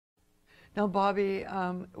Now, Bobby,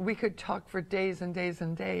 we could talk for days and days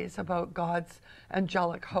and days about God's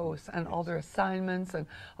angelic hosts and all their assignments, and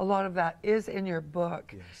a lot of that is in your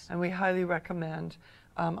book. Yes. And we highly recommend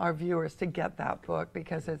our viewers to get that book,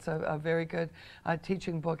 because it's a very good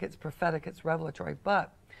teaching book. It's prophetic, it's revelatory.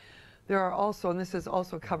 But there are also, and this is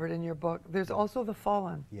also covered in your book, there's also the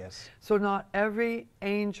fallen. Yes. So not every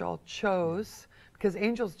angel chose, because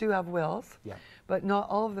angels do have wills, but not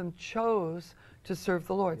all of them chose to serve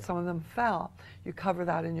the Lord. Some of them fell. You cover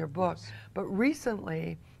that in your book. Yes. But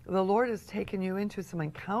recently, the Lord has taken you into some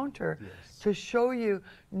encounter to show you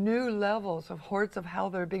new levels of hordes of hell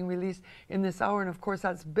that are being released in this hour. And of course,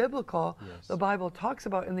 that's biblical. The Bible talks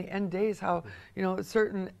about in the end days how, you know,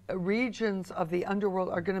 certain regions of the underworld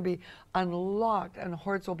are going to be unlocked and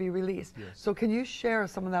hordes will be released. So can you share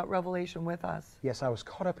some of that revelation with us? Yes, I was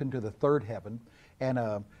caught up into the third heaven,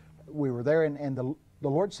 and we were there, and the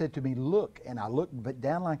Lord said to me, look, and I looked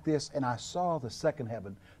down like this, and I saw the second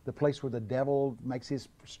heaven, the place where the devil makes his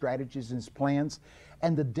strategies and his plans.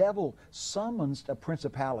 And the devil summons a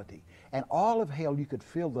principality. And all of hell, you could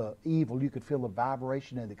feel the evil, you could feel the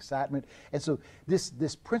vibration and the excitement. And so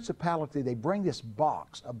this principality, they bring this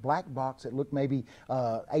box, a black box that looked maybe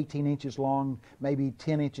 18 inches long, maybe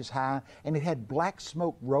 10 inches high, and it had black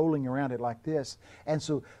smoke rolling around it like this. And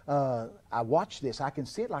so I watched this. I can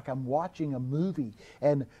see it like I'm watching a movie.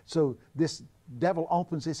 And so this devil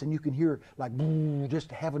opens this, and you can hear like just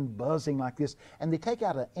heaven buzzing like this. And they take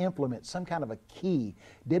out an implement, some kind of a key.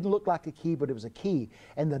 Didn't look like a key, but it was a key.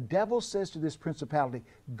 And the devil says to this principality,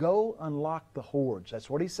 go unlock the hordes. That's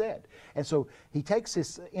what he said. And so he takes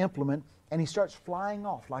this implement and he starts flying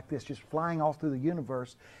off like this, just flying off through the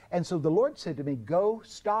universe. And so the Lord said to me, go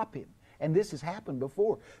stop him. And this has happened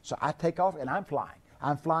before. So I take off and I'm flying.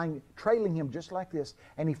 I'm flying, trailing him just like this,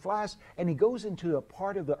 and he flies, and he goes into a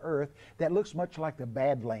part of the earth that looks much like the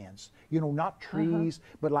Badlands. You know, not trees,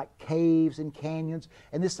 but like caves and canyons,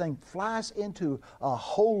 and this thing flies into a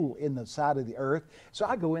hole in the side of the earth. So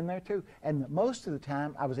I go in there too, and most of the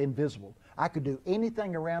time I was invisible. I could do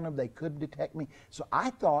anything around them. They couldn't detect me. So I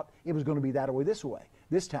thought it was going to be that way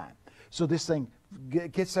this time. So this thing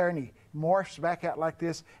gets there, and he morphs back out like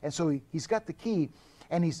this, and so he's got the key.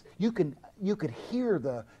 And you could hear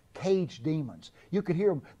the caged demons. You could hear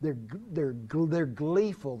them. They're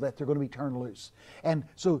gleeful that they're going to be turned loose. And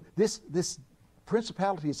so this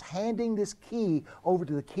principality is handing this key over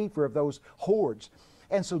to the keeper of those hordes.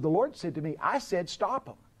 And so the Lord said to me, I said, stop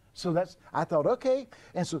them. So I thought, okay.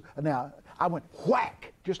 And so now I went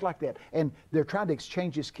whack, just like that. And they're trying to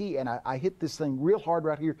exchange this key, and I hit this thing real hard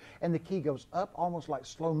right here, and the key goes up almost like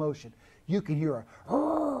slow motion. You can hear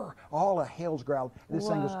all of hell's growl. This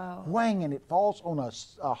thing goes whang, and it falls on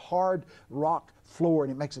a hard rock floor,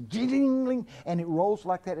 and it makes a jingling, and it rolls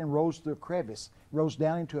like that and rolls through a crevice, rolls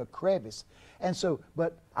down into a crevice. And so,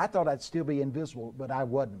 but I thought I'd still be invisible, but I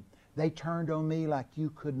wasn't. They turned on me like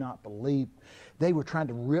you could not believe. They were trying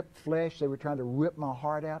to rip flesh. They were trying to rip my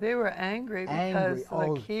heart out. They were angry because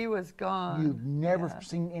the key was gone. You've never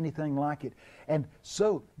seen anything like it. And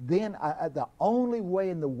so then the only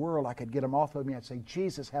way in the world I could get them off of me, I'd say,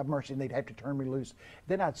 Jesus, have mercy, and they'd have to turn me loose.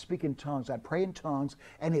 Then I'd speak in tongues. I'd pray in tongues,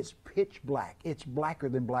 and it's pitch black. It's blacker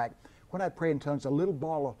than black. When I pray in tongues, a little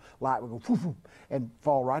ball of light would go whoosh, whoosh, and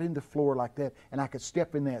fall right in the floor like that, and I could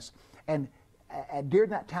step in this. And during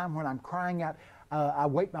that time when I'm crying out, I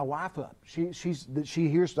wake my wife up. She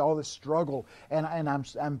hears all this struggle, and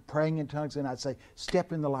I'm praying in tongues, and I'd say,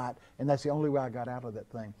 step in the light, and that's the only way I got out of that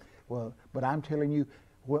thing. Well, but I'm telling you,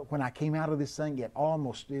 when I came out of this thing,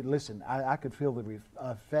 listen, I could feel the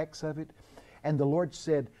effects of it, and the Lord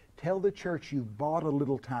said, tell the church you bought a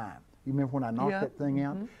little time. You remember when I knocked that thing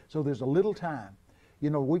out? So there's a little time. You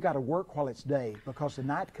know, we got to work while it's day, because the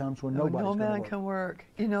night comes when nobody's going to work. No man can work.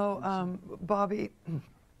 You know, Bobby,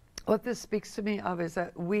 what this speaks to me of is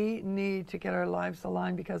that we need to get our lives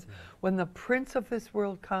aligned, because when the prince of this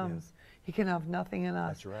world comes, he can have nothing in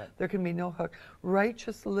us. That's right. There can be no hook.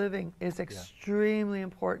 Righteous living is extremely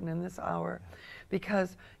important in this hour,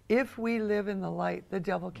 because if we live in the light, the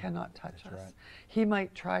devil cannot touch us. Right. He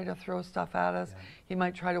might try to throw stuff at us. He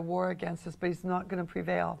might try to war against us, but he's not going to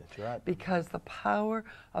prevail. That's right. Because the power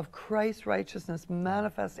of Christ's righteousness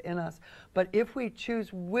manifests in us. But if we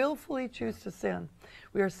willfully choose to sin,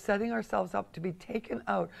 we are setting ourselves up to be taken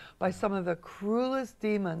out by some of the cruelest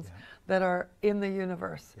demons that are in the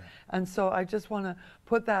universe. And so I just want to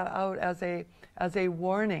put that out as a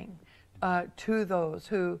warning to those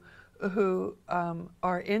who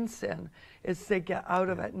are in sin, is to get out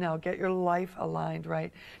of it now. Get your life aligned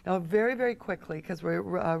right now. Very, very quickly, because we're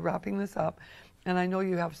wrapping this up. And I know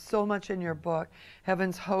you have so much in your book,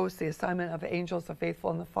 Heaven's Host, the assignment of angels, the faithful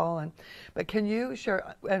and the fallen. But can you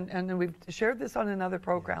share, and we've shared this on another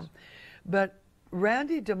program, but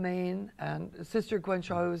Randy Domain and Sister Gwen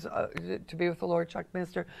Shaw, who's to be with the Lord, Chuck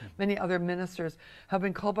Minister, many other ministers have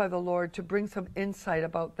been called by the Lord to bring some insight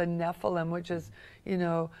about the Nephilim, which is, you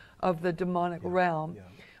know, of the demonic realm.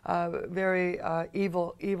 Very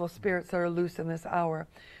evil spirits that are loose in this hour.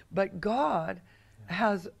 But God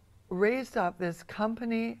has raised up this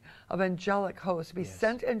company of angelic hosts to be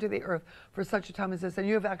sent into the earth for such a time as this. And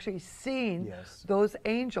you have actually seen those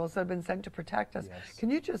angels that have been sent to protect us. Can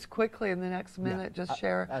you just quickly in the next minute just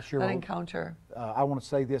share that encounter? I want to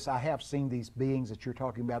say this. I have seen these beings that you're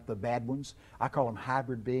talking about, the bad ones. I call them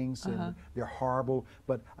hybrid beings, and they're horrible.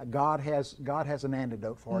 But God has an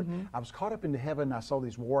antidote for it. I was caught up into heaven. And I saw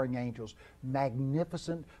these warring angels,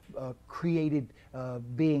 magnificent, created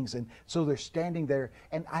beings, and so they're standing there.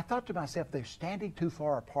 And I thought to myself, they're standing too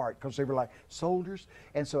far apart because they were like soldiers.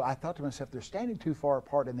 And so I thought to myself, they're standing too far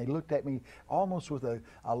apart. And they looked at me almost with a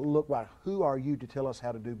look like, "Who are you to tell us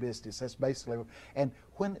how to do business?" That's basically. And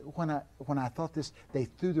when I thought this, they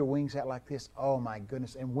threw their wings out like this. Oh my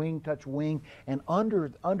goodness! And wing touched wing, and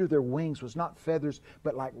under their wings was not feathers,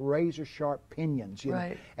 but like razor sharp pinions. You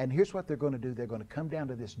know? And here's what they're going to do: they're going to come down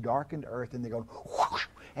to this darkened earth, and they're going whoosh,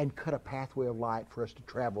 and cut a pathway of light for us to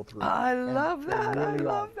travel through. I love that. I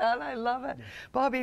love that. I love it, Bobby.